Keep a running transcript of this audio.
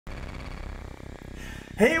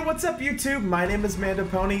Hey, what's up YouTube? My name is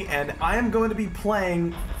MandoPony and I am going to be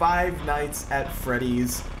playing Five Nights at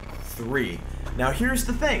Freddy's 3. Now here's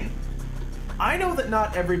the thing. I know that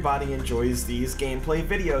not everybody enjoys these gameplay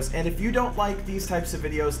videos, and if you don't like these types of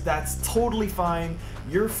videos, that's totally fine.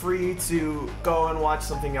 You're free to go and watch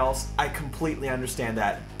something else. I completely understand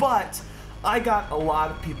that. But I got a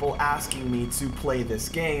lot of people asking me to play this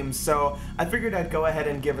game, so I figured I'd go ahead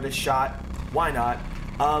and give it a shot. Why not?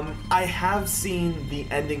 I have seen the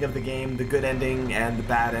ending of the game, the good ending and the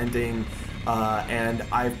bad ending, and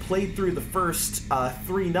I've played through the first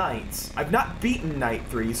 3 nights. I've not beaten night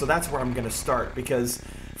 3, so that's where I'm going to start, because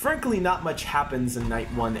frankly not much happens in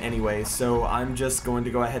night 1 anyway, so I'm just going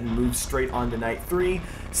to go ahead and move straight on to night 3,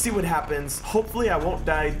 see what happens. Hopefully I won't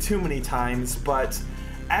die too many times, but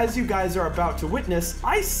as you guys are about to witness,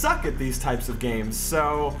 I suck at these types of games,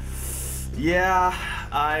 so yeah,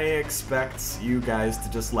 I expect you guys to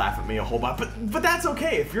just laugh at me a whole lot, but that's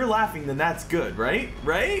okay. If you're laughing, then that's good, right?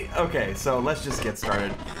 Right? Okay, so let's just get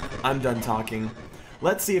started. I'm done talking.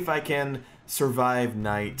 Let's see if I can survive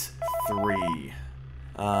night 3.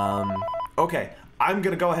 Okay, I'm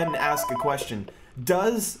gonna go ahead and ask a question.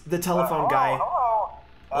 Does the telephone guy...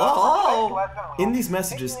 Oh, in these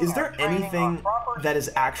messages, is there anything that is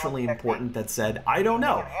actually important that's said? I don't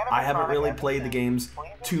know. I haven't really played the games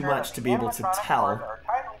too much to be able to tell.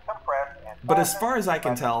 But as far as I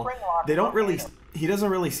can tell, they don't really, he doesn't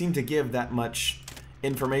really seem to give that much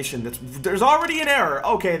information. There's already an error.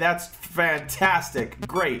 Okay, that's fantastic.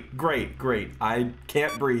 Great, great, great. I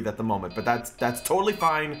can't breathe at the moment, but that's totally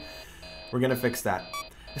fine. We're gonna fix that.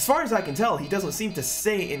 As far as I can tell, he doesn't seem to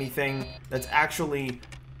say anything that's actually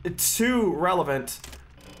too relevant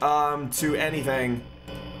to anything.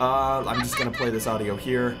 I'm just gonna play this audio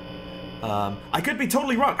here. I could be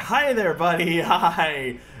totally wrong. Hi there, buddy.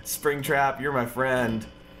 Hi, Springtrap. You're my friend.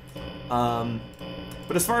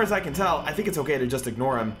 But as far as I can tell, I think it's okay to just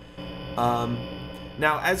ignore him.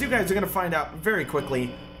 Now, as you guys are gonna find out very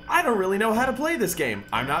quickly, I don't really know how to play this game.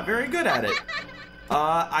 I'm not very good at it.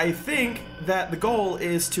 I think that the goal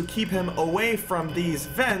is to keep him away from these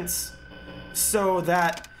vents so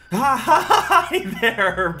that... Hi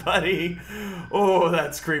there, buddy. Oh,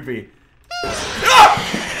 that's creepy.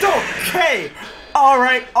 Ah! Okay. All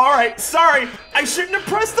right. Sorry. I shouldn't have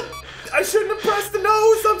pressed the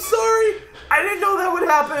nose. I'm sorry. I didn't know that would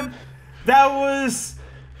happen. That was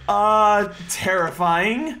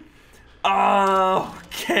terrifying.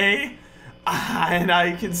 Okay. And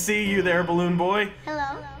I can see you there, Balloon Boy.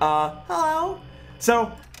 Hello. Hello.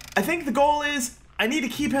 So, I think the goal is I need to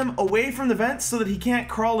keep him away from the vents so that he can't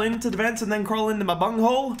crawl into the vents and then crawl into my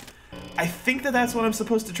bunghole. I think that that's what I'm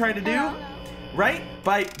supposed to try to do. Hello. Right?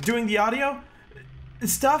 By doing the audio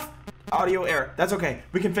stuff. Audio error. That's okay.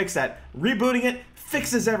 We can fix that. Rebooting it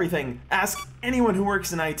fixes everything. Ask anyone who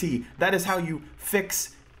works in IT. That is how you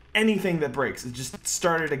fix anything that breaks. Just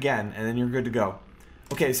start it again and then you're good to go.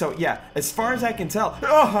 Okay, so yeah, as far as I can tell,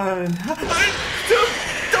 I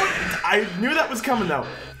knew that was coming though.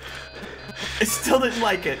 I still didn't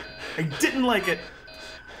like it. I didn't like it,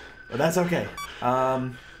 but that's okay.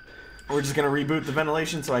 We're just gonna reboot the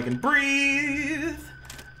ventilation so I can breathe.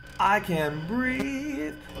 I can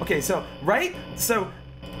breathe. Okay, so right, so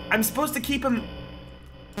I'm supposed to keep him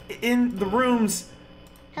in the rooms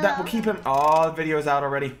that will keep him. Oh, the video's out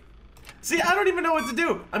already. See, I don't even know what to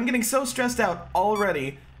do. I'm getting so stressed out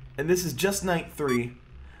already, and this is just night 3.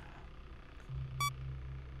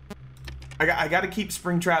 I gotta keep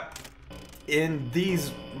Springtrap in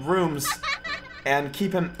these rooms and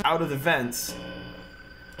keep him out of the vents.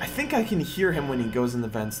 I think I can hear him when he goes in the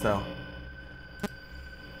vents, though.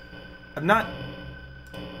 I'm not...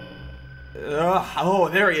 oh,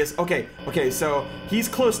 there he is. Okay, so he's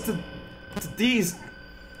close to these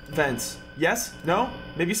vents. Yes? No?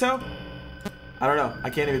 Maybe so? I don't know. I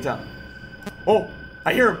can't even tell. Oh,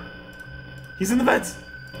 I hear him. He's in the vents.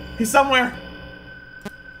 He's somewhere.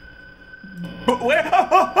 But where?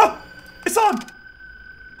 I saw him.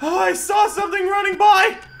 Oh, I saw something running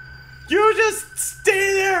by. You just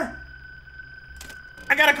stay there.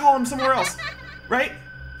 I gotta call him somewhere else. Right?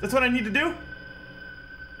 That's what I need to do?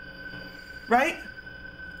 Right?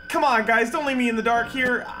 Come on, guys. Don't leave me in the dark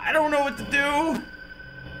here. I don't know what to do.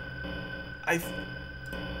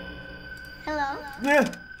 Hello.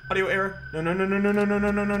 Yeah. Audio error. No. No,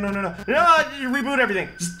 you reboot everything.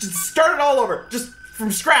 Just start it all over. Just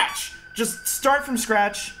from scratch. Just start from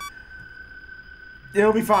scratch.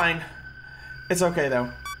 It'll be fine. It's okay, though.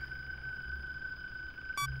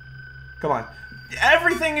 Come on.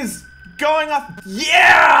 Everything is going off.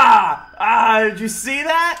 Yeah! Did you see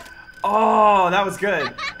that? Oh, that was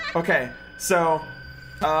good. Okay, so,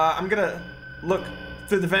 I'm gonna look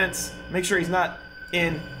through the vents. Make sure he's not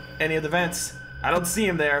in any of the vents. I don't see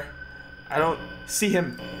him there. I don't see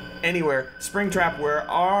him anywhere. Springtrap, where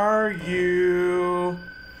are you?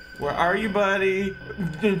 Where are you, buddy?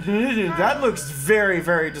 That looks very,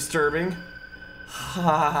 very disturbing.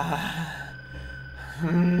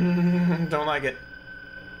 Don't like it.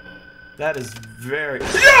 That is very...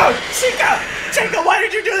 No! Chica! Chica, why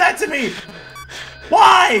did you do that to me?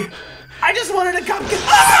 Why? I just wanted to come get...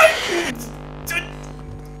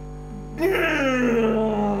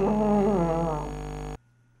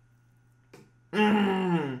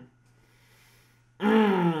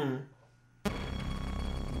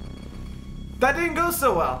 That didn't go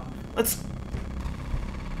so well.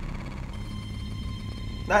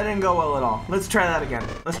 That didn't go well at all. Let's try that again.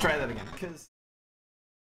 Let's try that again. Because...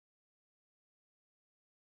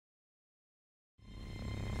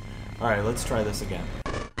 Alright, let's try this again.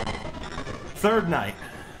 Third night.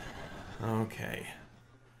 Okay.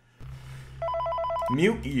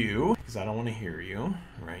 Mute you, because I don't want to hear you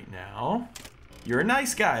right now. You're a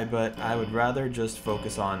nice guy, but I would rather just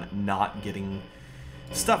focus on not getting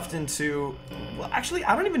stuffed into... Well, actually,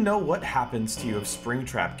 I don't even know what happens to you if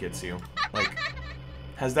Springtrap gets you. Like,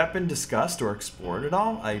 has that been discussed or explored at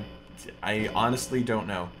all? I honestly don't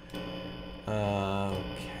know.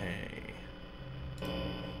 Okay.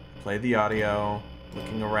 Play the audio.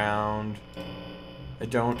 Looking around. I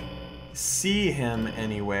don't see him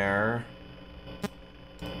anywhere.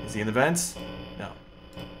 Is he in the vents? No.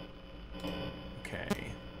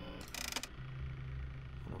 Okay.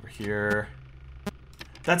 Over here.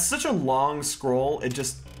 That's such a long scroll. It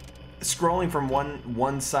just... Scrolling from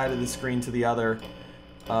one side of the screen to the other.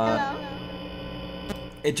 Hello?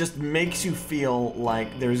 It just makes you feel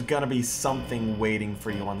like there's gonna be something waiting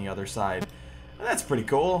for you on the other side. And that's pretty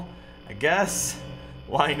cool, I guess.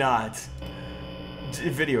 Why not?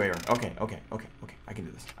 Video error. Okay. I can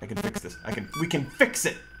do this. I can fix this. We can fix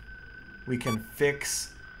it. We can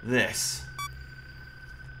fix this.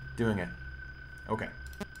 Doing it. Okay.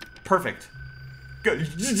 Perfect. Good.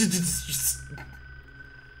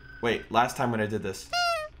 Wait, last time when I did this,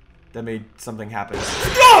 that made something happen.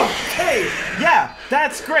 Oh! Hey! Yeah,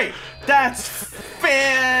 that's great. That's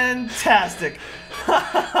fantastic.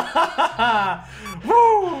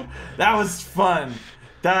 Woo! That was fun.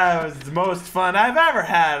 That was the most fun I've ever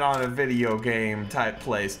had on a video game type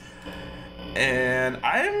place. And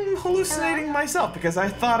I'm hallucinating myself because I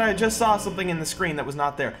thought I just saw something in the screen that was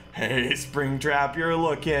not there. Hey, Springtrap, you're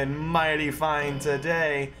looking mighty fine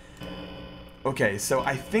today. Okay, so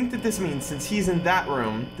I think that this means since he's in that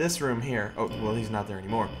room, this room here. Oh, well, he's not there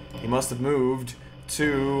anymore. He must have moved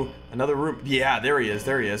to another room. Yeah, there he is.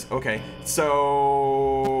 There he is. Okay,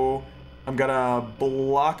 so I'm gonna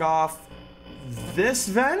block off this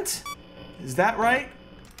vent. Is that right?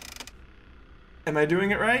 Am I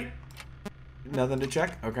doing it right? Nothing to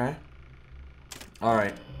check? Okay.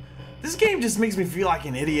 Alright. This game just makes me feel like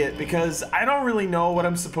an idiot because I don't really know what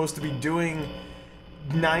I'm supposed to be doing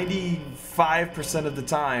 95% of the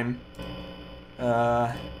time.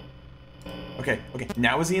 Okay.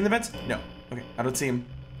 Now is he in the vents? No. Okay, I don't see him.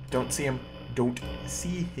 Don't see him. Don't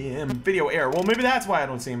see him. Video error. Well, maybe that's why I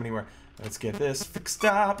don't see him anywhere. Let's get this fixed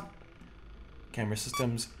up. Camera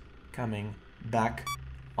systems coming back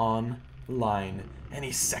online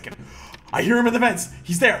any second. I hear him in the vents.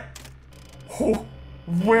 He's there. Oh,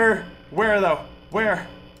 where though? Where?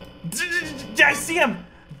 I see him.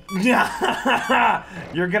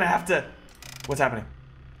 You're gonna have to. What's happening?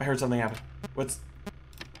 I heard something happen.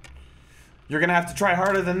 You're gonna have to try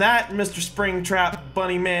harder than that, Mr. Springtrap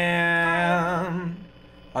Bunny Man.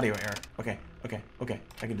 Audio error. Okay. I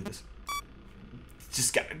can do this.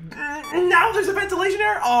 Just got. Now there's a ventilation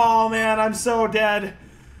error. Oh man, I'm so dead.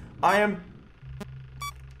 I'm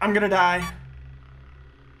gonna die.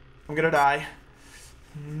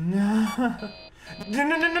 No,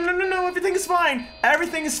 everything is fine.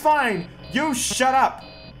 Everything is fine. You shut up.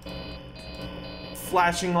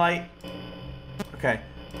 Flashing light. Okay.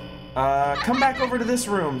 Come back over to this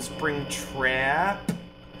room, Springtrap.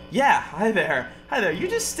 Yeah, hi there. You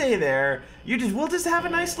just stay there. We'll just have a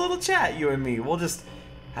nice little chat, you and me. We'll just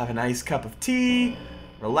have a nice cup of tea.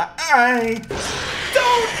 Relax.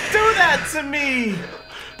 Don't do that to me!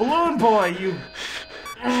 Balloon boy, you...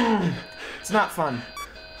 It's not fun.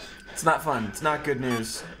 It's not fun. It's not good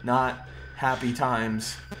news. Not happy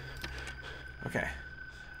times. Okay.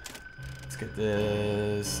 Let's get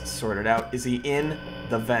this sorted out. Is he in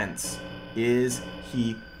the vents? Is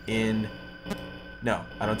he in... No,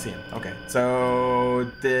 I don't see him. Okay,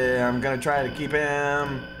 so I'm gonna try to keep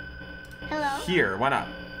him... Hello? Here. Why not?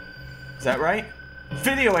 Is that right?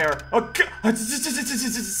 Video error. Oh, God. I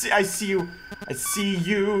see you. I see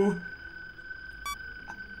you.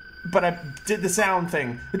 But I did the sound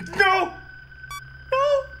thing. No!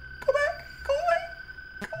 No! Go back! Go away!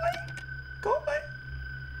 Go away! Go away!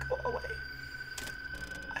 Go away!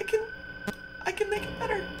 I can make it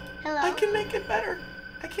better. Hello? I can make it better.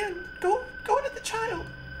 I can. Go to the child.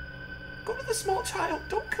 Go to the small child.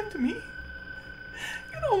 Don't come to me.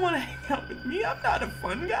 You don't want to hang out with me. I'm not a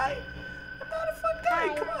fun guy. I'm not a fun guy.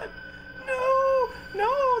 Hi. Come on. No,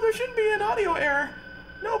 no, there shouldn't be an audio error.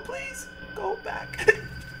 No, please. Go back.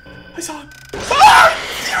 I saw him. Ah!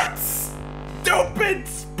 You stupid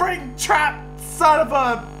spring trap son of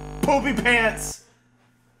a poopy pants.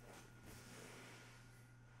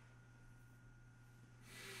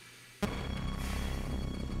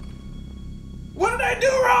 What did I do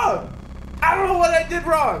wrong? I don't know what I did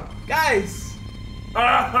wrong. Guys.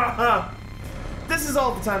 This is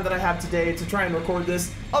all the time that I have today to try and record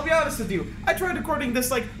this. I'll be honest with you. I tried recording this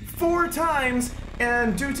like 4 times,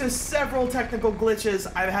 and due to several technical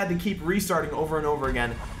glitches, I've had to keep restarting over and over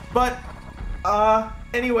again. But,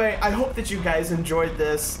 anyway, I hope that you guys enjoyed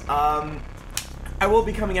this. I will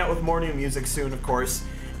be coming out with more new music soon, of course.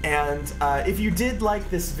 And if you did like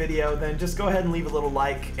this video, then just go ahead and leave a little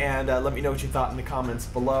like and let me know what you thought in the comments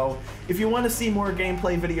below. If you want to see more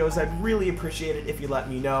gameplay videos, I'd really appreciate it if you let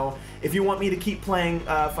me know. If you want me to keep playing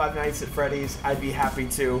Five Nights at Freddy's, I'd be happy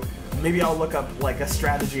to. Maybe I'll look up like a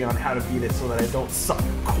strategy on how to beat it so that I don't suck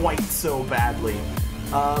quite so badly.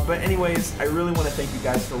 But anyways, I really want to thank you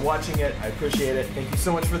guys for watching it. I appreciate it. Thank you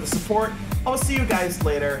so much for the support. I'll see you guys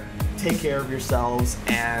later. Take care of yourselves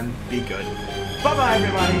and be good. Bye-bye,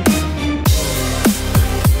 everybody.